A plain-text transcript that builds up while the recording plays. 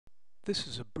This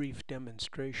is a brief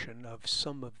demonstration of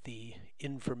some of the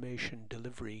information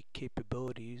delivery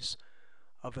capabilities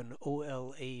of an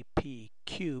OLAP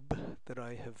cube that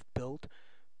I have built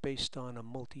based on a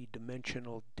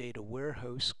multi-dimensional data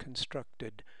warehouse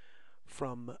constructed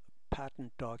from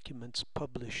patent documents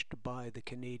published by the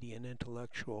Canadian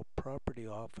Intellectual Property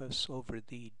Office over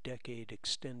the decade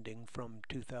extending from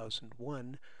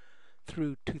 2001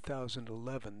 through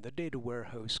 2011. The data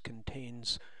warehouse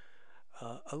contains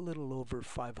a little over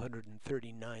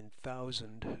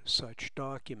 539,000 such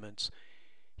documents.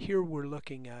 Here we're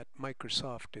looking at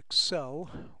Microsoft Excel,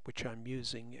 which I'm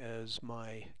using as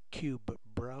my cube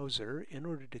browser. In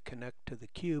order to connect to the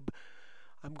cube,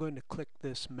 I'm going to click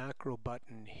this macro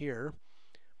button here.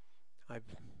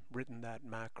 I've written that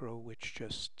macro, which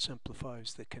just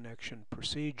simplifies the connection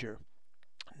procedure.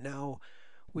 Now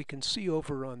we can see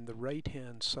over on the right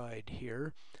hand side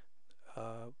here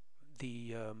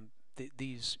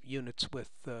these units with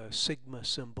sigma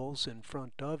symbols in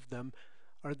front of them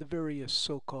are the various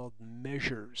so-called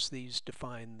measures. These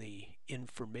define the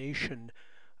information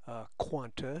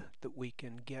quanta that we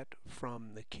can get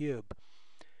from the cube.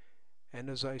 And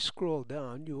as I scroll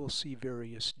down, you will see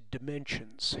various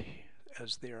dimensions,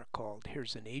 as they are called.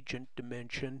 Here's an agent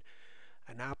dimension,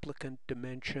 an applicant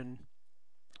dimension,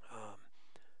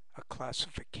 a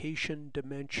classification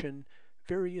dimension,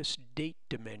 various date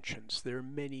dimensions. There are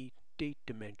many date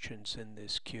dimensions in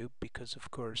this cube because,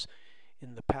 of course,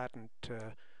 in the patent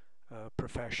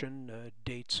profession,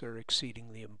 dates are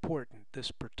exceedingly important.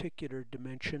 This particular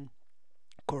dimension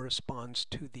corresponds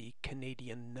to the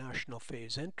Canadian National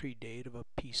Phase Entry date of a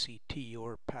PCT,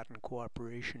 or Patent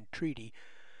Cooperation Treaty,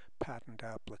 patent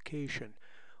application.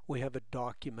 We have a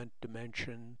document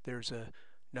dimension. There's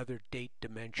another date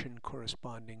dimension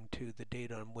corresponding to the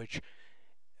date on which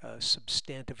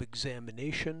substantive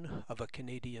examination of a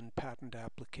Canadian patent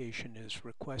application is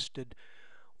requested.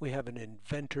 We have an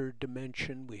inventor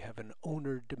dimension, we have an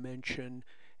owner dimension,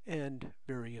 and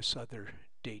various other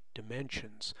date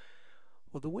dimensions.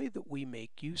 Well, the way that we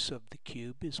make use of the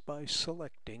cube is by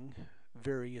selecting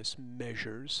various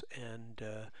measures and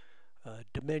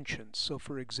dimensions. So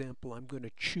for example, I'm going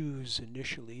to choose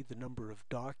initially the number of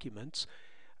documents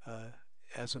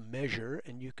as a measure,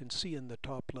 and you can see in the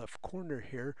top left corner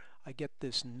here I get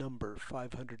this number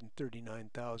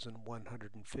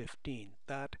 539,115.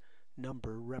 That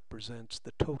number represents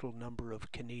the total number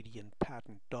of Canadian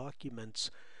patent documents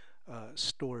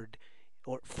stored,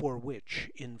 or for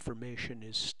which information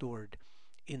is stored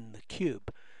in the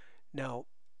cube. Now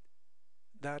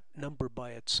that number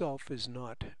by itself is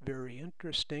not very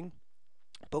interesting,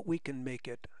 but we can make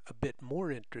it a bit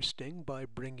more interesting by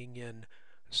bringing in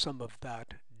some of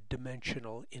that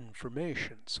dimensional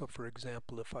information. So for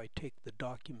example, if I take the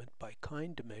document by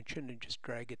kind dimension and just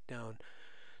drag it down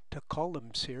to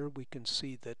columns here, we can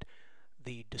see that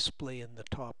the display in the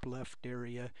top left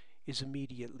area is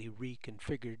immediately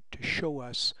reconfigured to show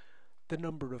us the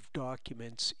number of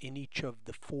documents in each of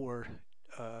the four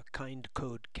kind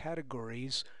code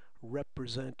categories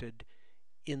represented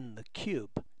in the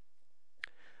cube.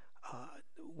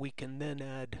 We can then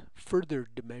add further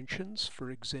dimensions. For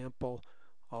example,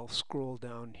 I'll scroll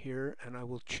down here and I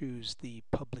will choose the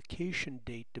publication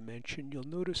date dimension. You'll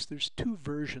notice there's two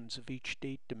versions of each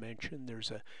date dimension.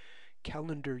 There's a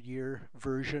calendar year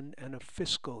version and a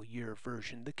fiscal year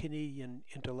version. The Canadian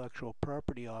Intellectual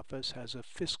Property Office has a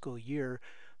fiscal year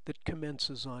that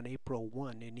commences on April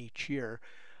 1 in each year.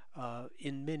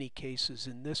 In many cases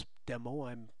in this demo,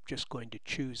 I'm just going to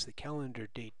choose the calendar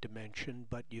date dimension,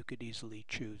 but you could easily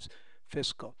choose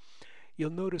fiscal.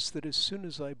 You'll notice that as soon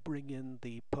as I bring in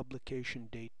the publication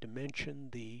date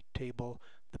dimension, the table,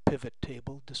 the pivot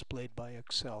table displayed by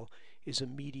Excel, is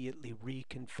immediately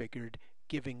reconfigured,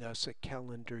 giving us a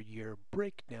calendar year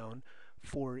breakdown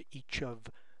for each of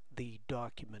the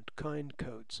document kind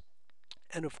codes.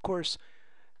 And of course,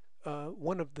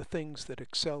 one of the things that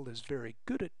Excel is very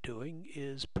good at doing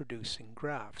is producing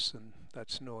graphs, and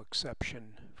that's no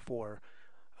exception for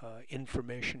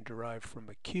information derived from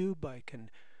a cube. I can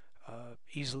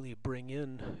easily bring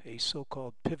in a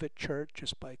so-called pivot chart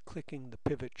just by clicking the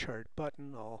pivot chart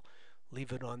button. I'll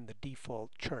leave it on the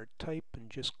default chart type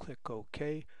and just click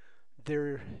OK.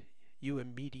 There you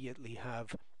immediately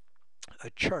have a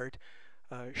chart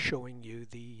showing you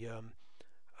the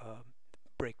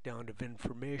breakdown of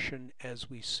information as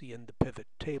we see in the pivot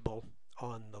table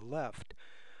on the left.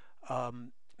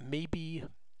 Maybe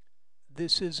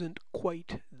this isn't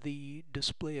quite the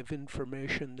display of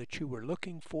information that you were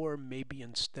looking for. Maybe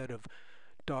instead of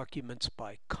documents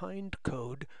by kind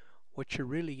code, what you're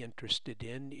really interested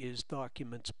in is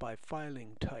documents by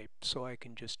filing type. So I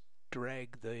can just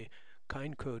drag the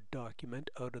kind code document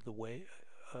out of the way,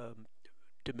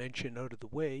 dimension out of the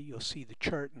way, you'll see the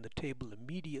chart and the table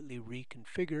immediately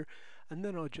reconfigure, and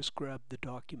then I'll just grab the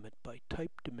document by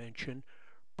type dimension,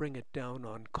 bring it down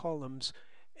on columns,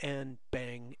 and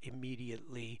bang,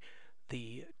 immediately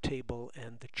the table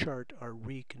and the chart are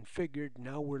reconfigured.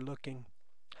 Now we're looking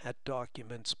at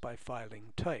documents by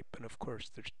filing type, and of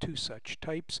course there's two such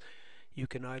types. You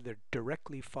can either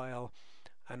directly file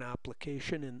an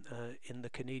application in the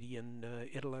Canadian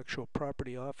Intellectual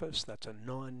Property Office, that's a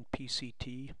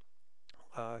non-PCT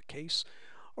case,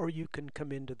 or you can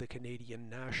come into the Canadian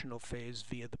national phase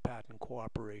via the Patent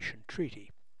Cooperation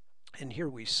Treaty. And here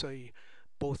we see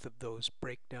both of those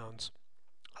breakdowns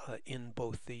in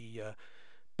both the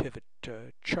pivot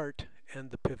chart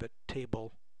and the pivot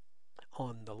table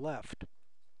on the left.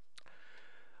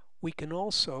 We can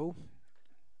also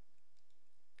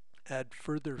add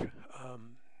further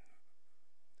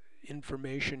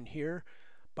information here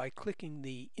by clicking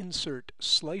the Insert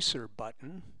Slicer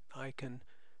button. I can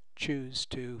choose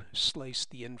to slice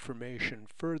the information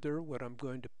further, what I'm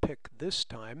going to pick this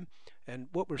time. And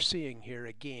what we're seeing here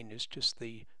again is just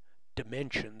the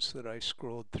dimensions that I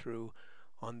scrolled through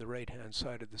on the right hand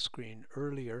side of the screen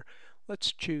earlier.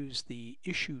 Let's choose the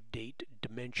issue date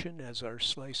dimension as our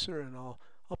slicer, and I'll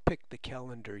pick the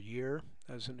calendar year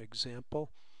as an example.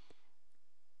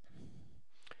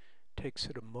 Takes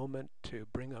it a moment to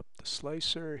bring up the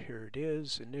slicer. Here it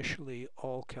is. Initially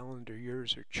all calendar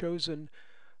years are chosen,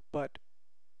 but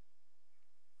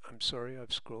I'm sorry,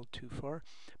 I've scrolled too far.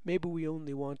 Maybe we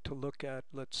only want to look at,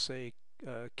 let's say,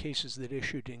 cases that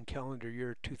issued in calendar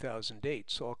year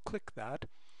 2008. So I'll click that,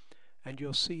 and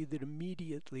you'll see that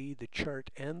immediately the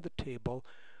chart and the table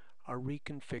are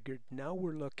reconfigured. Now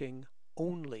we're looking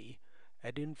only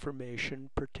at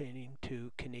information pertaining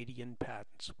to Canadian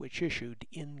patents which issued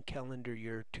in calendar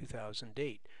year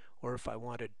 2008. Or if I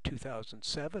wanted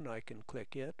 2007, I can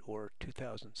click it, or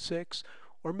 2006,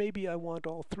 or maybe I want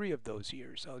all three of those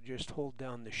years. I'll just hold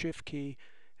down the Shift key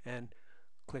and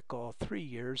click all 3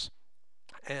 years,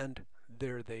 and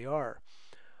there they are.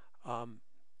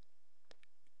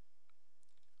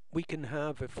 We can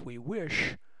have, if we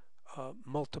wish,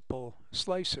 multiple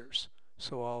slicers.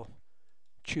 So I'll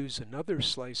choose another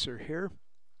slicer here,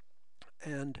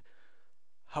 and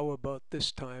how about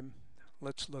this time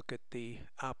let's look at the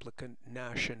applicant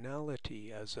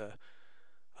nationality as a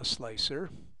slicer.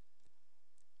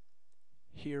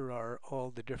 Here are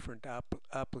all the different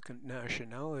applicant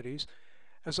nationalities.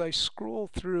 As I scroll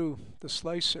through the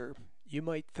slicer, you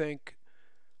might think,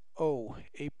 oh,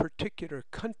 a particular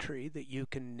country that you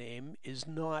can name is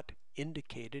not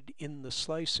indicated in the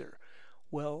slicer.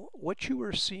 Well, what you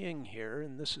are seeing here,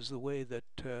 and this is the way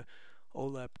that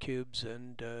OLAP cubes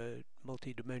and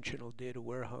multidimensional data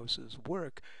warehouses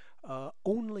work,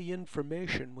 only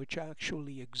information which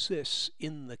actually exists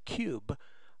in the cube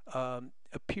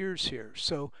appears here.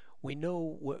 So we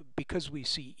know, because we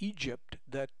see Egypt,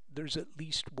 that there's at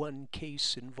least one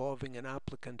case involving an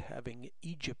applicant having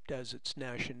Egypt as its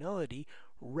nationality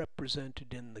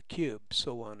represented in the cube,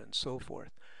 so on and so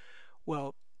forth.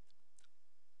 Well,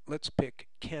 let's pick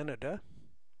Canada,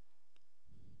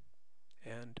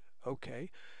 and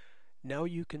OK. Now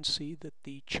you can see that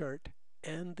the chart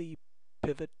and the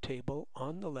pivot table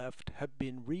on the left have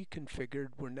been reconfigured.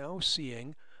 We're now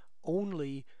seeing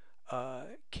only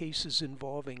cases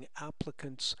involving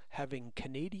applicants having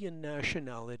Canadian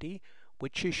nationality,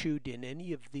 which issued in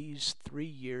any of these 3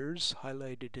 years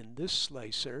highlighted in this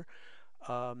slicer,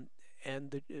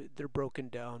 and they're broken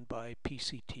down by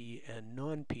PCT and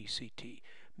non-PCT.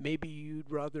 Maybe you'd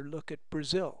rather look at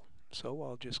Brazil, so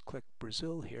I'll just click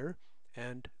Brazil here,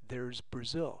 and there's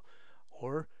Brazil.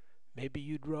 Or maybe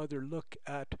you'd rather look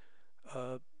at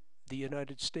the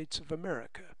United States of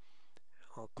America.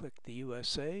 I'll click the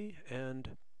USA, and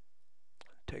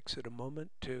it takes it a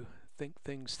moment to think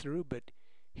things through, but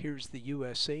here's the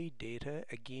USA data,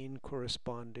 again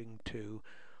corresponding to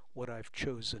what I've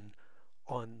chosen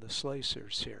on the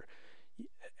slicers here.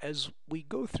 As we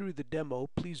go through the demo,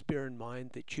 please bear in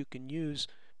mind that you can use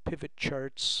pivot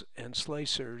charts and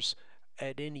slicers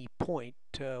at any point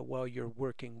while you're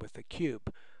working with a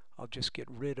cube. I'll just get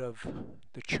rid of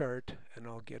the chart, and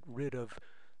I'll get rid of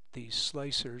these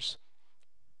slicers,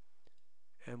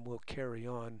 and we'll carry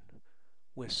on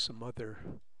with some other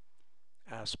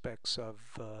aspects of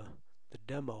the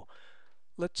demo.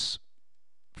 Let's,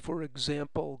 for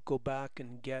example, go back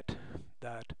and get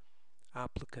that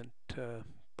applicant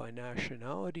by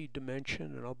nationality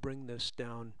dimension, and I'll bring this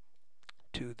down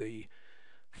to the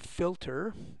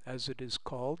filter, as it is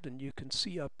called, and you can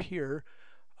see up here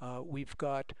we've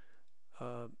got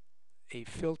a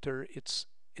filter. It's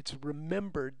it's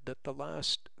remembered that the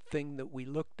last thing that we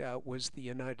looked at was the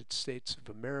United States of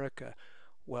America.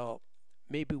 Well,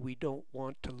 maybe we don't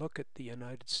want to look at the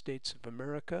United States of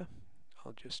America.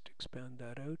 I'll just expand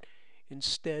that out.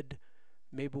 Instead,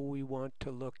 maybe we want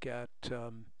to look at,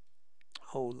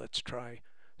 let's try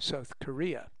South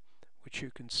Korea, which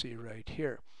you can see right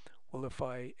here. Well, if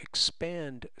I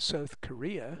expand South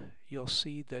Korea, you'll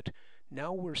see that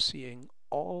now we're seeing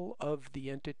all of the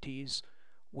entities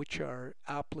which are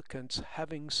applicants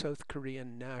having South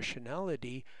Korean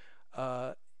nationality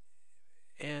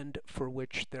and for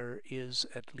which there is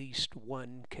at least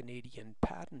one Canadian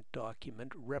patent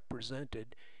document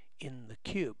represented in the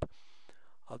cube.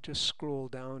 I'll just scroll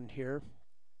down here.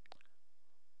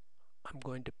 I'm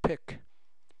going to pick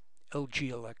LG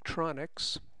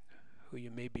Electronics, who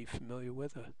you may be familiar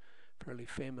with, a fairly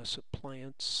famous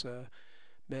appliance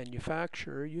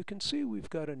manufacturer. You can see we've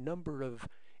got a number of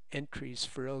entries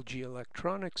for LG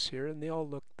Electronics here, and they all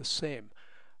look the same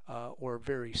or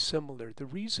very similar. The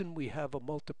reason we have a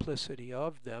multiplicity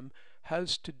of them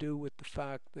has to do with the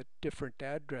fact that different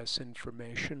address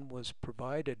information was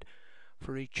provided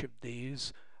for each of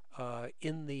these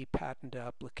in the patent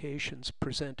applications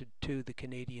presented to the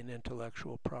Canadian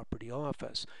Intellectual Property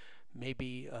Office.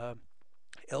 Maybe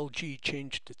LG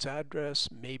changed its address,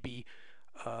 maybe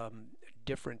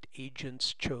different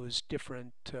agents chose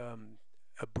different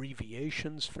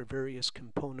abbreviations for various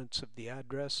components of the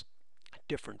address,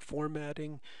 different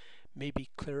formatting, maybe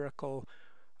clerical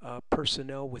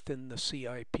personnel within the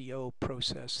CIPO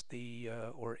processed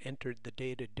or entered the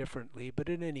data differently, but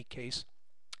in any case,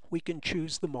 we can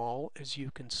choose them all, as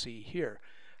you can see here.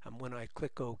 And when I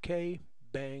click OK,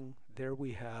 bang, there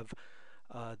we have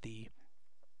the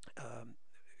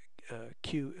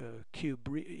cube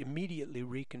immediately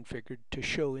reconfigured to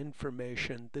show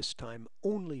information, this time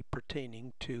only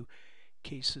pertaining to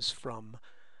cases from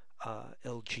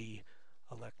LG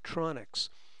Electronics.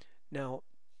 Now,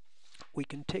 we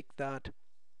can take that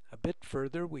a bit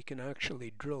further. We can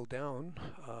actually drill down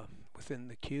within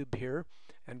the cube here,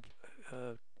 and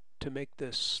to make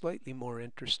this slightly more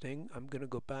interesting, I'm going to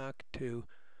go back to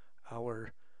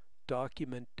our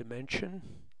document dimension.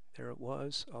 There it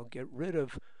was. I'll get rid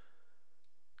of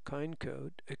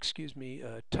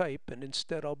type, and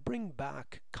instead I'll bring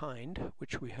back kind,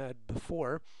 which we had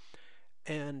before,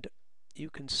 and you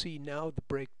can see now the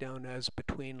breakdown as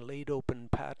between laid open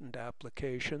patent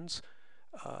applications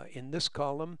in this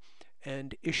column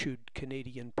and issued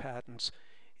Canadian patents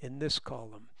in this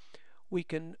column. We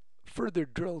can further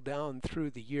drill down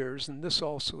through the years, and this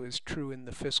also is true in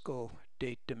the fiscal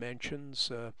date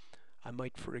dimensions. I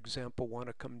might, for example, want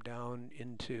to come down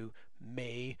into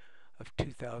May of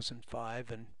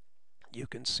 2005, and you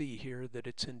can see here that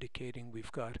it's indicating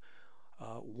we've got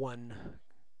one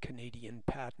Canadian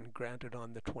patent granted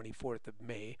on the 24th of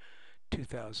May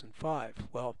 2005.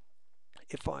 Well,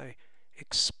 if I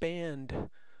expand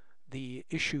the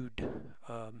issued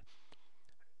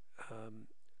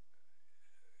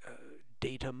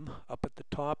datum up at the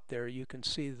top there, you can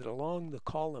see that along the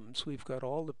columns we've got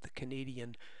all of the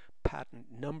Canadian patent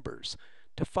numbers.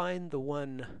 To find the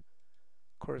one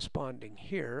corresponding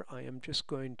here, I am just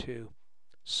going to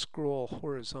scroll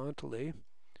horizontally,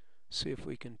 see if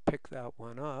we can pick that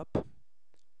one up,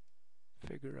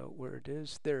 figure out where it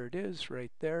is. There it is,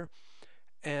 right there,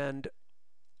 and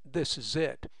this is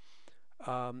it.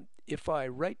 If I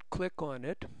right click on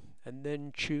it and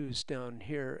then choose down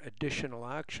here additional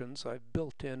actions, I've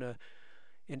built in a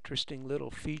interesting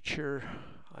little feature.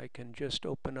 I can just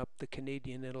open up the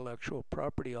Canadian Intellectual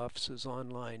Property Office's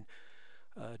online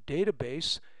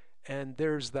database, and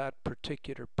there's that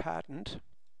particular patent.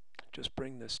 Just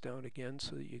bring this down again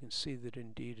so that you can see that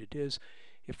indeed it is.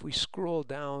 If we scroll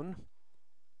down,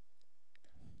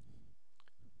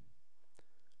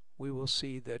 we will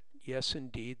see that yes,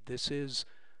 indeed, this is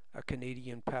a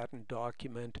Canadian patent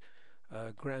document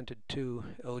granted to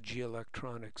LG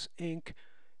Electronics Inc.,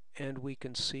 and we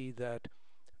can see that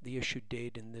the issue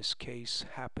date in this case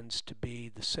happens to be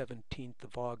the 17th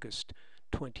of August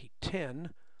 2010.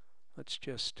 Let's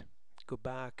just go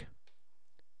back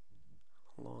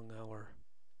along our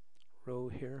row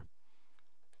here,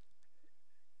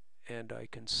 and I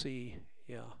can see,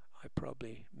 yeah, I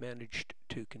probably managed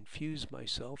to confuse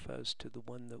myself as to the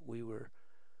one that we were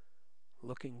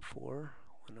looking for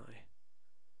when it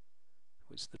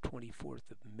was the 24th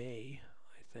of May,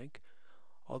 I think.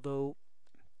 Although,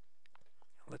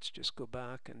 let's just go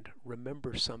back and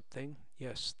remember something.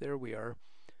 Yes, there we are.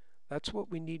 That's what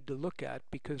we need to look at,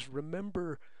 because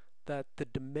remember that the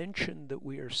dimension that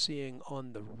we are seeing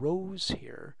on the rows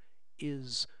here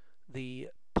is the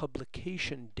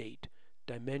publication date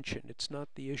dimension. It's not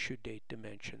the issue date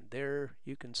dimension. There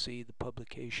you can see the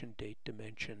publication date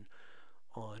dimension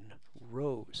on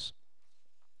rows.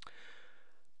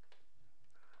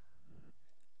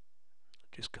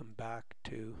 Just come back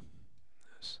to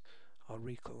this. I'll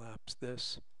recollapse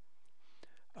this.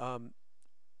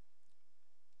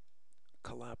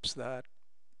 Collapse that.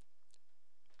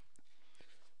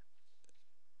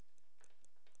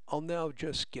 I'll now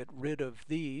just get rid of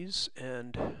these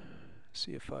and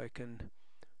see if I can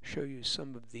show you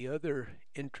some of the other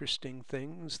interesting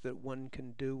things that one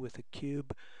can do with a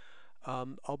cube.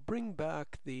 I'll bring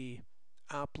back the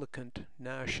applicant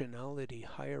nationality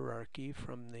hierarchy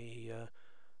from the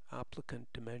applicant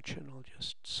dimension. I'll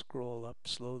just scroll up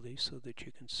slowly so that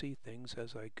you can see things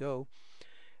as I go.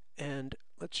 And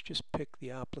let's just pick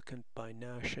the applicant by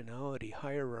nationality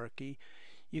hierarchy.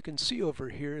 You can see over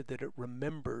here that it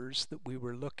remembers that we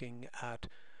were looking at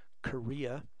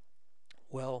Korea.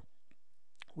 Well,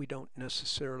 we don't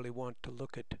necessarily want to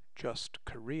look at just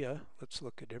Korea. Let's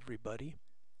look at everybody.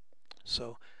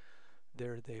 So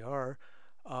there they are.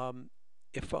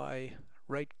 If I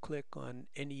right-click on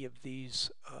any of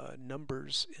these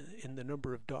numbers in the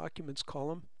number of documents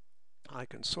column, I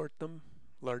can sort them,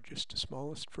 largest to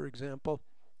smallest, for example.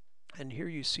 And here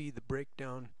you see the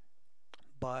breakdown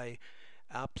by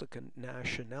applicant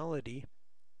nationality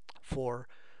for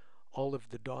all of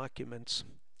the documents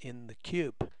in the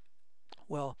cube.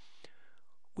 Well,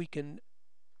 we can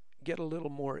get a little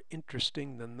more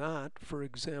interesting than that. For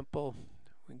example,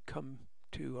 we can come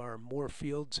to our More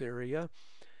Fields area,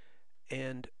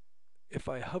 and if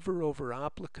I hover over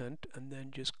applicant and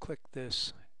then just click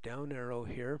this down arrow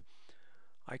here,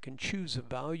 I can choose a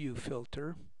value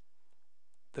filter,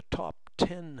 the top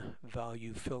 10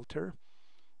 value filter,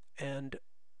 and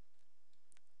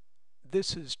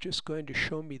this is just going to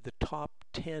show me the top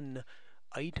 10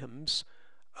 items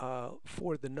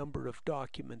for the number of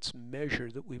documents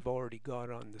measure that we've already got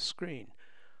on the screen.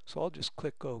 So I'll just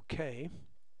click OK,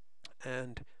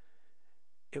 and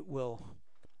it will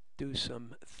do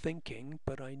some thinking,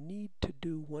 but I need to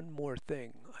do one more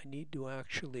thing. I need to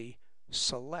actually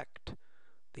select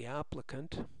the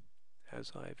applicant,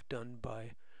 as I've done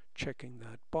by checking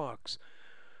that box.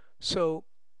 So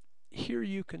here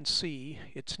you can see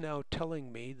it's now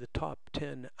telling me the top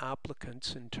 10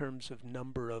 applicants in terms of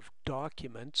number of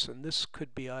documents, and this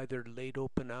could be either late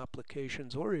open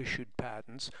applications or issued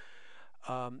patents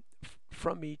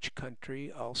from each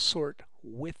country. I'll sort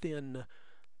within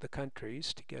the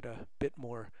countries to get a bit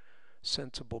more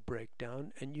sensible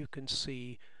breakdown, and you can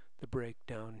see the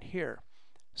breakdown here.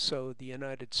 So the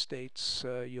United States,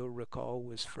 you'll recall,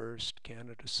 was first,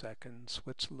 Canada second,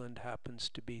 Switzerland happens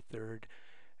to be third,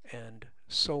 and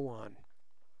so on.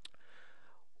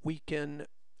 We can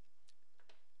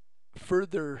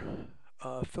further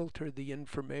filter the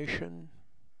information.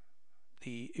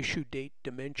 The issue date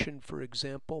dimension, for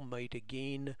example, might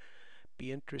again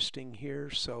be interesting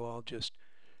here, so I'll just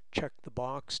check the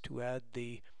box to add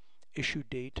the issue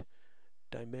date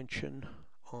dimension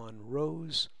on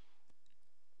rows,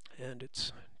 and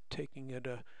it's taking it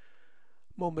a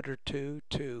moment or two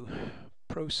to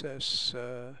process.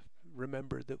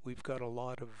 Remember that we've got a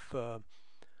lot of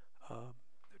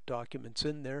documents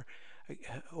in there,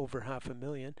 over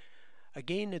 500,000.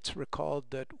 Again, it's recalled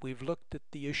that we've looked at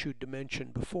the issue dimension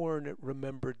before, and it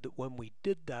remembered that when we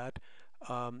did that,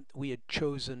 we had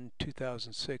chosen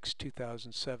 2006,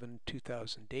 2007,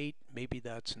 2008. Maybe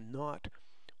that's not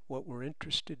what we're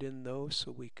interested in though,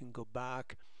 so we can go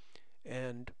back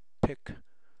and pick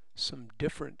some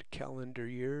different calendar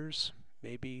years.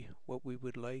 Maybe what we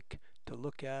would like to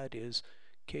look at is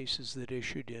cases that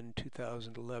issued in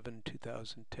 2011,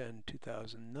 2010,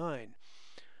 2009.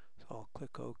 So I'll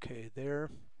click OK there,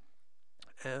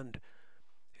 and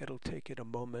it'll take it a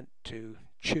moment to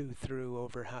chew through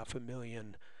over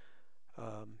 500,000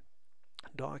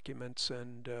 documents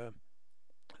and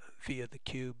via the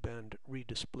cube and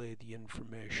redisplay the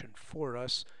information for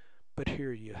us. But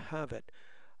here you have it.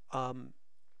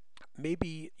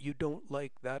 Maybe you don't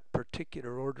like that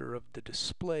particular order of the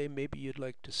display. Maybe you'd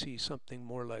like to see something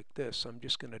more like this. I'm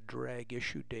just going to drag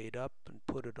issue date up and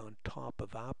put it on top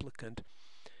of applicant,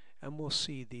 and we'll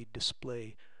see the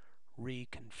display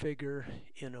reconfigure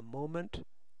in a moment.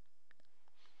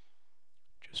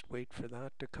 Just wait for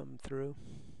that to come through.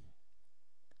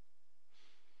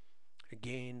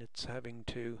 Again, it's having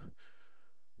to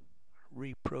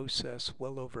reprocess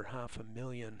well over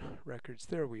 500,000 records.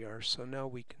 There we are. So now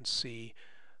we can see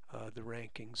the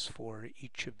rankings for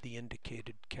each of the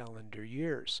indicated calendar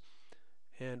years,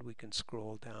 and we can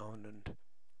scroll down and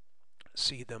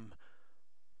see them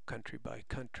country by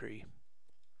country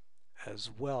as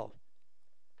well.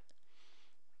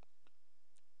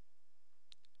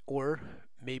 Or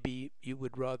maybe you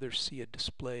would rather see a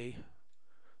display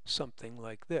something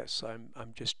like this.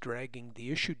 I'm just dragging the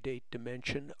issue date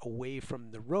dimension away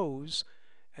from the rows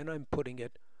and I'm putting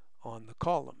it on the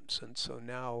columns. And so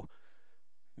now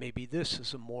maybe this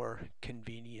is a more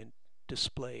convenient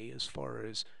display as far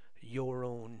as your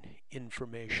own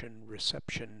information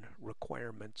reception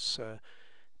requirements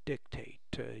dictate.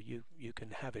 You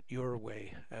can have it your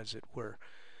way, as it were.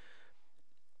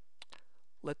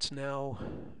 Let's now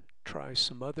try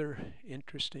some other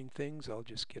interesting things. I'll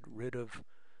just get rid of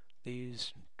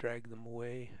these, drag them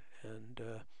away, and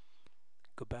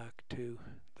go back to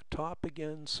the top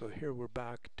again. So here we're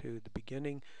back to the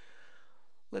beginning.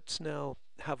 Let's now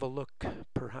have a look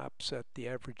perhaps at the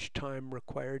average time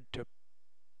required to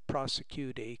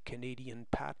prosecute a Canadian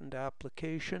patent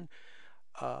application.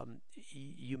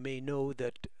 You may know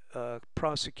that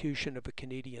prosecution of a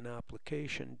Canadian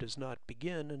application does not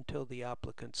begin until the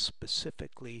applicant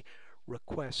specifically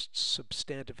requests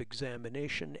substantive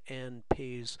examination and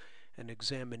pays an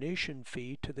examination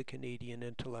fee to the Canadian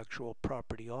Intellectual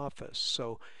Property Office.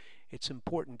 So it's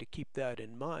important to keep that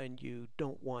in mind. You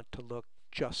don't want to look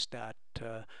just at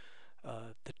the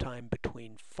time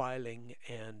between filing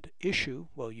and issue.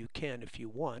 Well, you can if you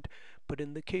want, but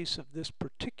in the case of this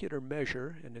particular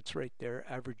measure, and it's right there,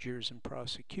 average years in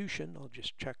prosecution, I'll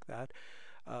just check that.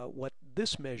 What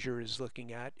this measure is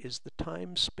looking at is the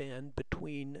time span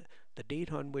between the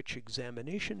date on which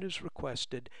examination is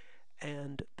requested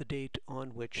and the date on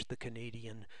which the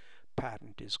Canadian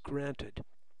patent is granted.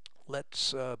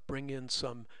 Let's bring in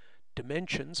some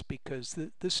dimensions, because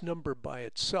this number by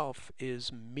itself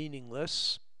is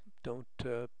meaningless. Don't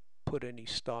put any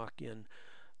stock in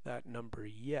that number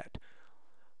yet.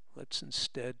 Let's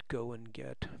instead go and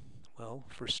get, well,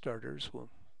 for starters,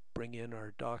 we'll bring in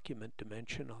our document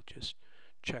dimension. I'll just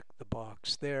check the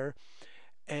box there.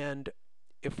 And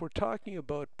if we're talking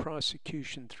about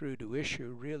prosecution through to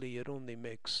issue, really it only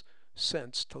makes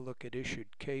sense to look at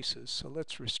issued cases. So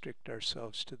let's restrict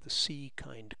ourselves to the C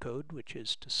kind code, which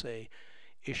is to say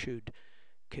issued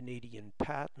Canadian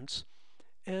patents.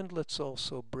 And let's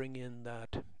also bring in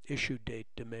that issue date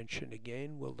dimension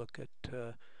again. We'll look at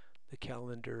the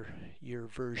calendar year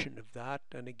version of that.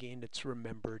 And again, it's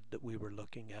remembered that we were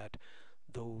looking at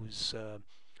those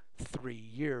 3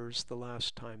 years the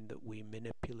last time that we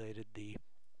manipulated the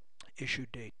issue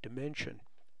date dimension.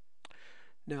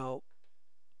 Now,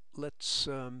 let's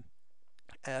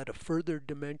add a further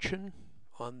dimension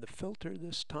on the filter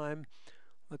this time.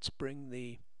 Let's bring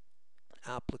the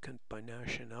applicant by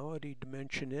nationality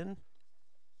dimension in,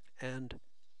 and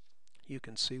you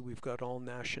can see we've got all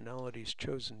nationalities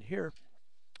chosen here,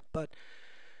 but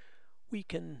we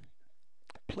can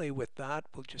play with that.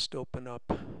 We'll just open up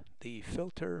the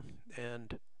filter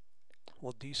and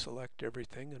we'll deselect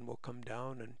everything, and we'll come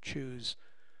down and choose,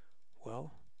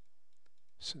 well,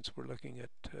 since we're looking at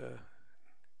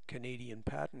Canadian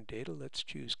patent data, let's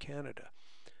choose Canada.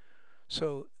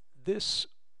 So this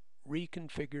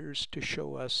reconfigures to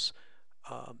show us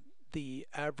the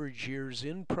average years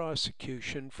in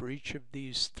prosecution for each of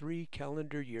these 3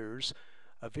 calendar years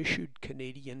of issued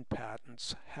Canadian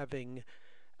patents having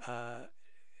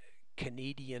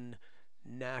Canadian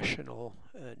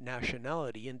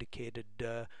nationality indicated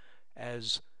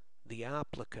as the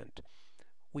applicant.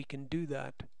 We can do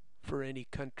that for any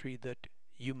country that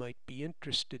you might be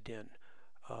interested in.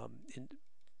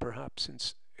 Perhaps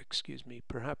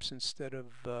instead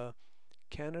of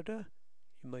Canada,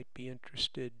 you might be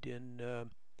interested in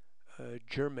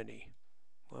Germany.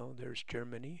 Well, there's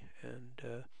Germany, and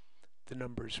the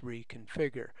numbers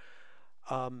reconfigure.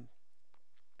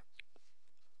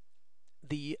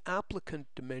 The applicant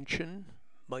dimension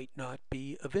might not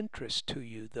be of interest to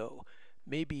you, though.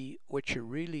 Maybe what you're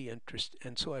really interested in,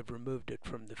 and so I've removed it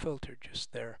from the filter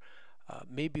just there.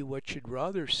 Maybe what you'd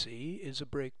rather see is a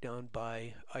breakdown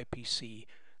by IPC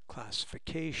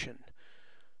classification.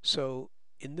 So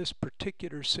in this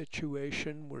particular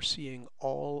situation, we're seeing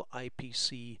all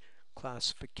IPC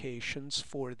classifications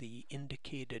for the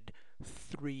indicated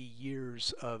 3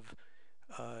 years of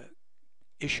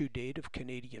issue date of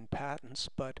Canadian patents,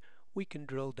 but we can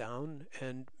drill down,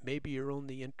 and maybe you're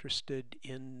only interested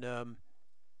in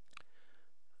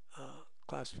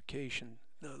classification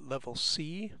level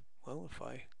C. Well, if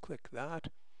I click that,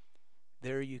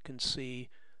 there you can see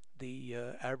the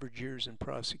average years in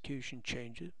prosecution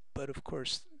changes, but of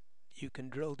course you can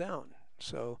drill down.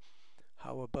 So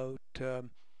how about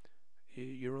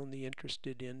you're only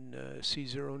interested in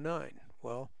C09?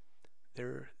 Well,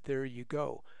 there you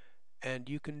go. And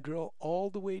you can drill all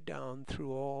the way down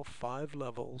through all 5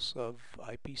 levels of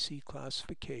IPC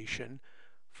classification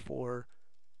for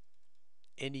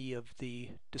any of the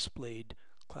displayed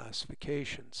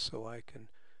classifications. So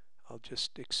I'll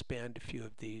just expand a few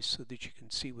of these so that you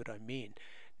can see what I mean.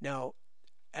 Now,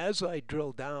 as I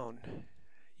drill down,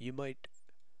 you might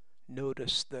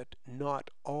notice that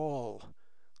not all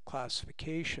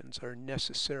classifications are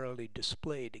necessarily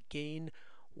displayed. Again,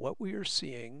 what we are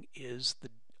seeing is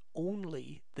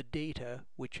only the data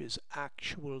which is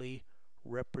actually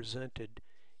represented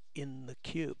in the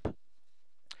cube.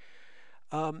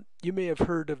 You may have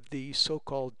heard of the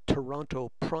so-called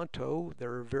Toronto Pronto.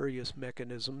 There are various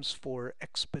mechanisms for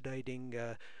expediting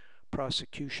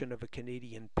prosecution of a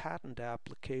Canadian patent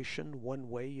application. One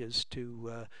way is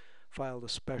to file a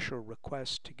special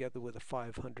request together with a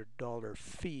 $500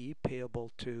 fee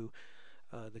payable to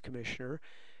the Commissioner.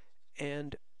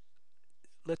 And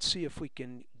let's see if we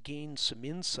can gain some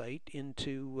insight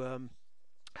into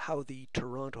how the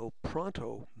Toronto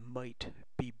Pronto might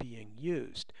be being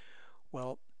used.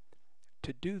 Well,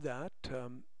 to do that,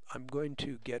 I'm going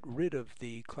to get rid of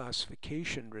the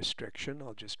classification restriction.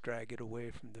 I'll just drag it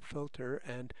away from the filter,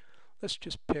 and let's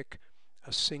just pick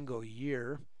a single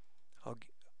year. I'll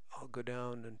go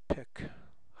down and pick,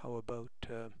 how about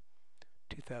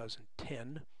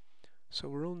 2010. So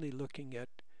we're only looking at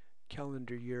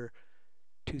calendar year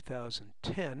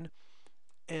 2010,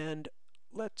 and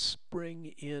let's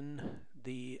bring in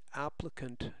the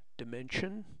applicant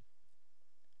dimension.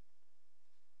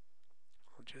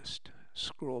 I'll just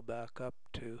scroll back up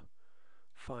to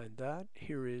find that.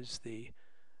 Here is the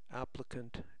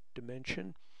applicant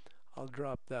dimension. I'll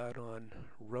drop that on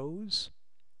rows,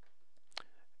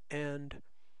 and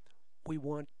we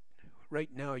want, right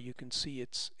now you can see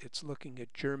it's looking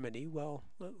at Germany. Well,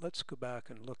 let's go back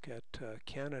and look at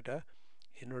Canada.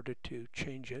 In order to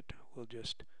change it, we'll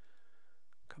just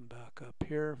come back up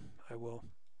here. I will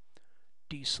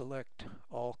deselect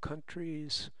all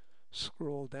countries,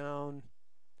 scroll down,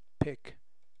 pick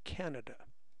Canada.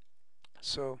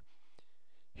 So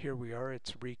here we are.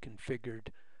 It's reconfigured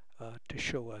to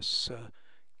show us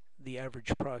the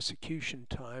average prosecution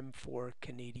time for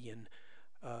Canadian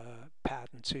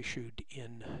patents issued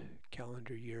in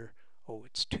calendar year,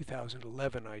 it's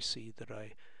 2011 I see that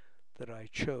I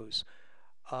chose.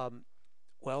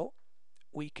 Well,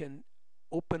 we can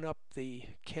open up the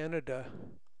Canada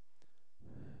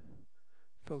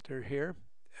filter here.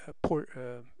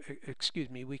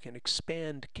 We can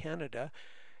expand Canada,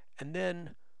 and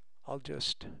then I'll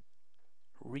just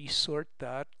resort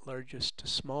that largest to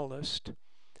smallest,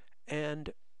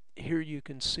 and here you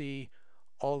can see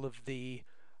all of the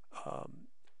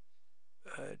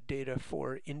data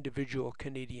for individual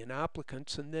Canadian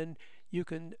applicants, and then you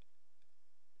can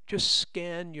just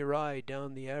scan your eye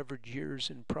down the average years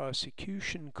in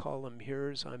prosecution column here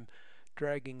as I'm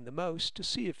dragging the mouse to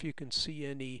see if you can see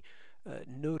any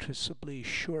noticeably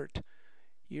short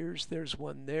years. There's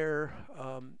one there.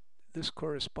 This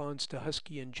corresponds to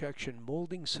Husky Injection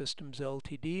Molding Systems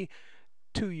Ltd.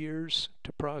 2 years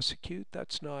to prosecute.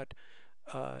 That's not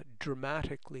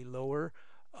dramatically lower.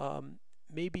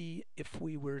 Maybe if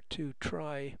we were to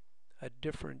try a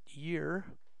different year,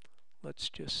 let's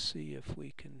just see if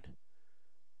we can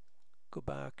go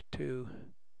back to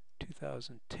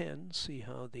 2010, see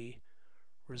how the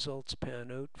results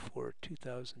pan out for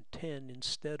 2010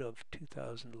 instead of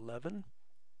 2011.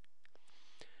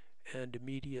 And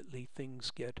immediately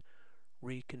things get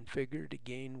reconfigured.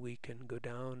 Again, we can go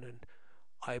down and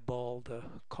eyeball the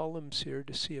columns here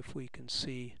to see if we can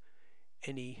see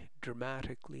any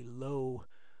dramatically low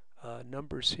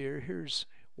numbers here. Here's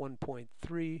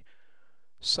 1.3.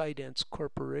 Sidence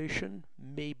Corporation,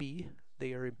 maybe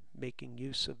they are making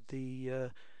use of the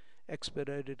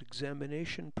expedited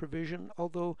examination provision,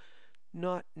 although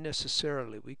not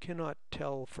necessarily. We cannot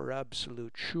tell for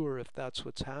absolute sure if that's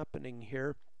what's happening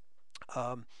here.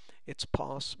 It's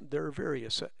possible. There are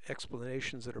various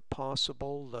explanations that are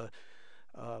possible.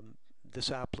 This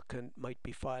applicant might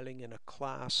be filing in a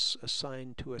class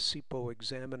assigned to a SIPO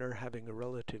examiner having a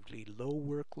relatively low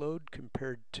workload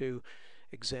compared to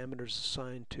examiners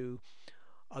assigned to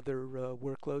other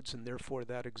workloads, and therefore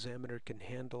that examiner can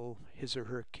handle his or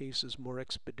her cases more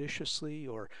expeditiously,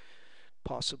 or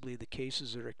possibly the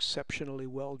cases are exceptionally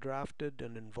well drafted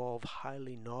and involve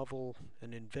highly novel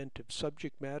and inventive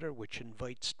subject matter which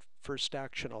invites first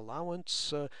action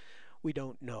allowance. We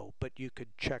don't know, but you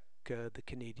could check the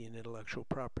Canadian Intellectual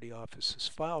Property Office's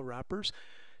file wrappers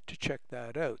to check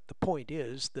that out. The point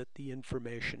is that the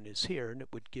information is here, and it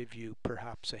would give you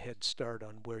perhaps a head start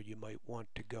on where you might want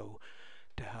to go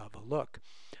to have a look.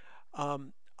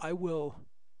 I will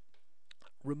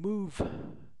remove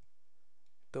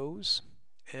those,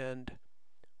 and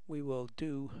we will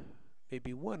do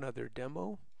maybe one other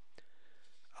demo.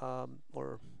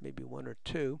 or maybe one or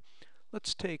two.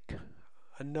 Let's take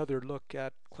another look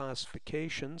at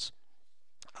classifications.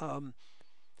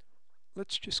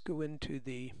 Let's just go into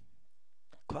the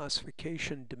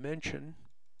classification dimension,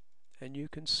 and you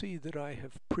can see that I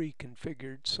have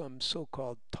pre-configured some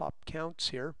so-called top counts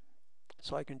here.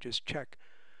 So I can just check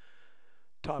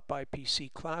top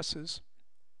IPC classes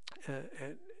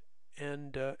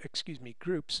and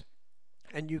groups,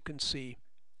 and you can see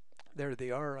there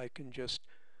they are. I can just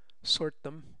sort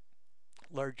them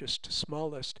largest to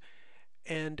smallest,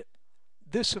 and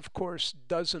this of course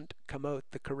doesn't come out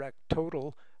the correct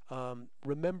total.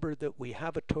 Remember that we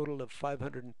have a total of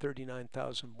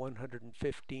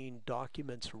 539,115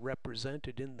 documents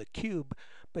represented in the cube,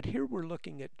 but here we're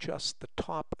looking at just the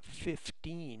top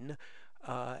 15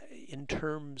 in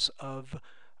terms of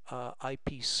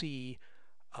IPC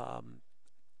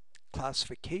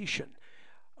classification.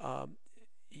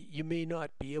 You may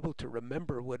not be able to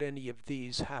remember what any of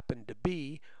these happen to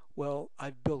be. Well,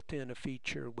 I've built in a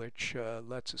feature which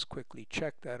lets us quickly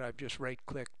check that. I've just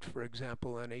right-clicked, for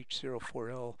example, on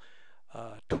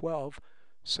H04L12.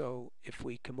 So if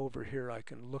we come over here, I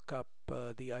can look up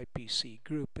the IPC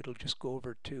group. It'll just go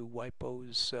over to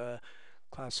WIPO's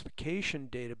classification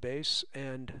database,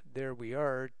 and there we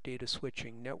are, data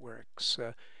switching networks.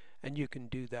 And you can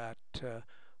do that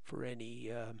for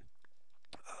any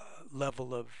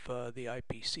level of the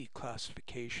IPC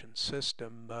classification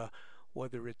system,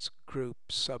 whether it's group,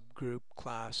 subgroup,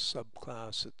 class,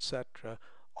 subclass, etc.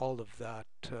 All of that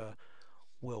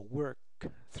will work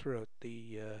throughout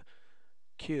the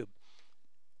cube.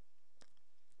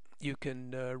 You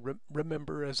can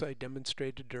remember, as I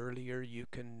demonstrated earlier, you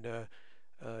can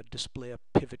display a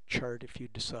pivot chart if you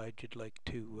decide you'd like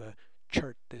to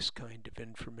chart this kind of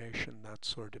information, that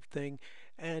sort of thing,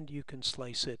 and you can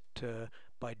slice it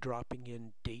by dropping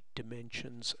in date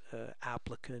dimensions,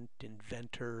 applicant,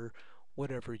 inventor,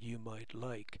 whatever you might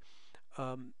like.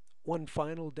 One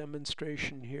final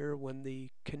demonstration here: when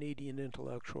the Canadian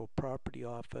Intellectual Property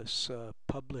Office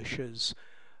publishes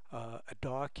a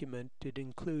document, it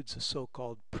includes a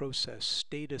so-called process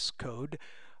status code.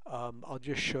 I'll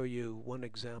just show you one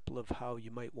example of how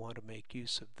you might want to make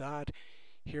use of that.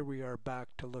 Here we are back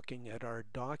to looking at our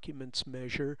documents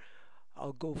measure.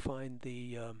 I'll go find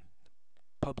the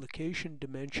publication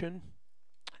dimension,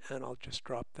 and I'll just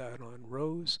drop that on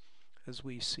rows. As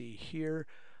we see here,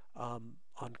 on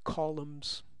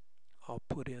columns, I'll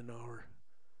put in our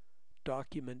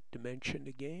document dimension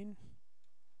again.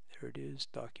 There it is,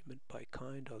 document by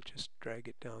kind. I'll just drag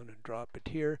it down and drop it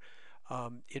here.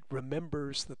 It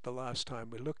remembers that the last time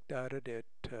we looked at it,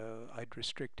 I'd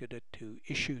restricted it to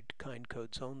issued kind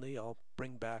codes only. I'll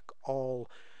bring back all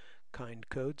kind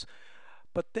codes.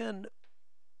 But then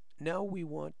now we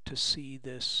want to see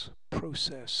this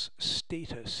process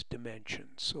status dimension.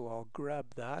 So I'll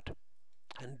grab that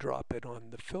and drop it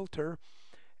on the filter.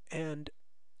 And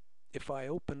if I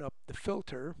open up the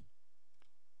filter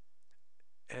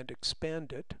and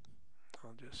expand it,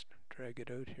 I'll just drag it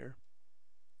out here.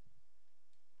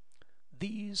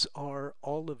 These are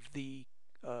all of the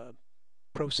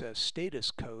process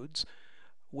status codes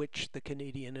which the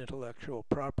Canadian Intellectual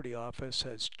Property Office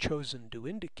has chosen to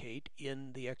indicate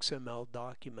in the XML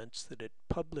documents that it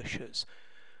publishes.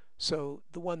 So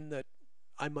the one that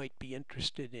I might be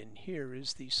interested in here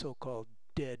is the so-called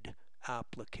dead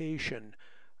application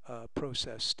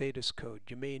process status code.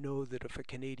 You may know that if a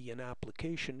Canadian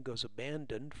application goes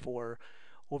abandoned for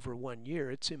over 1 year,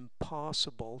 it's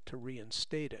impossible to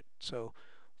reinstate it. So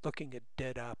looking at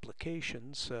dead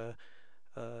applications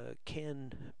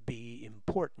can be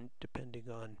important depending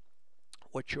on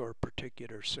what your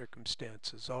particular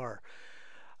circumstances are.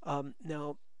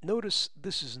 Now, notice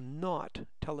this is not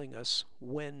telling us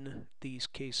when these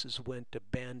cases went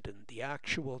abandoned. The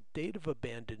actual date of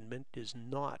abandonment is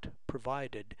not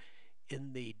provided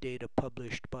in the data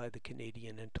published by the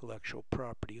Canadian Intellectual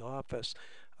Property Office.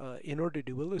 In order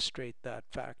to illustrate that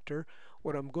factor,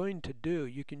 what I'm going to do,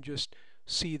 you can just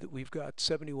see that we've got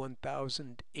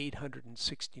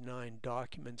 71,869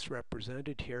 documents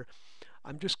represented here.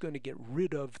 I'm just going to get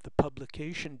rid of the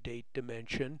publication date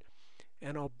dimension,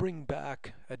 and I'll bring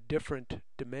back a different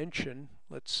dimension.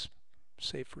 Let's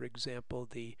say, for example,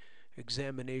 the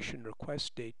examination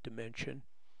request date dimension.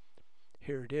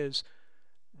 Here it is.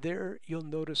 There you'll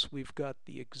notice we've got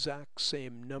the exact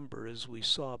same number as we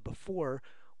saw before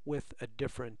with a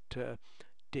different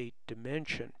date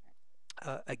dimension.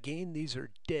 Again, these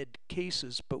are dead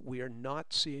cases, but we are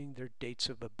not seeing their dates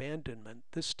of abandonment.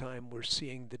 This time we're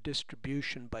seeing the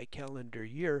distribution by calendar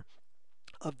year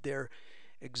of their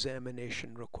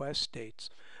examination request dates.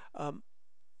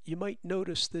 You might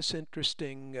notice this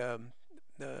interesting uh,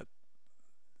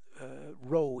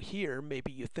 row here.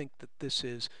 Maybe you think that this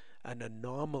is an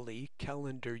anomaly,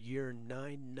 calendar year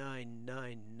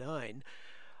 9999.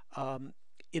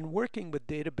 In working with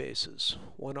databases,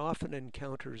 one often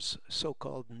encounters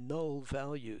so-called null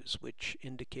values, which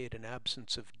indicate an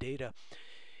absence of data.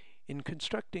 In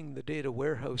constructing the data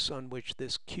warehouse on which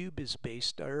this cube is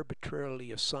based, I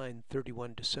arbitrarily assigned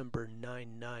 31 December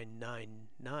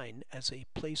 9999 as a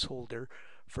placeholder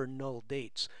for null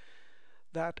dates.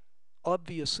 That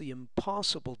obviously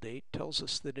impossible date tells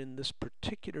us that in this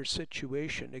particular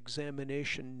situation,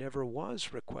 examination never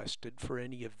was requested for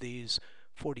any of these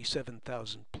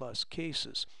 47,000 plus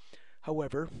cases.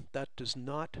 However, that does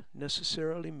not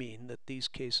necessarily mean that these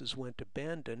cases went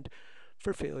abandoned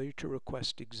for failure to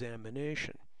request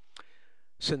examination.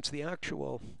 Since the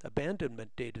actual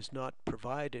abandonment date is not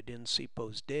provided in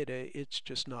SIPO's data, it's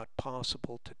just not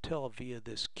possible to tell via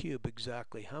this cube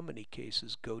exactly how many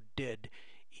cases go dead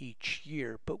each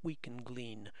year, but we can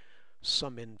glean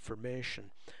some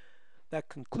information. That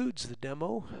concludes the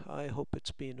demo. I hope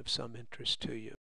it's been of some interest to you.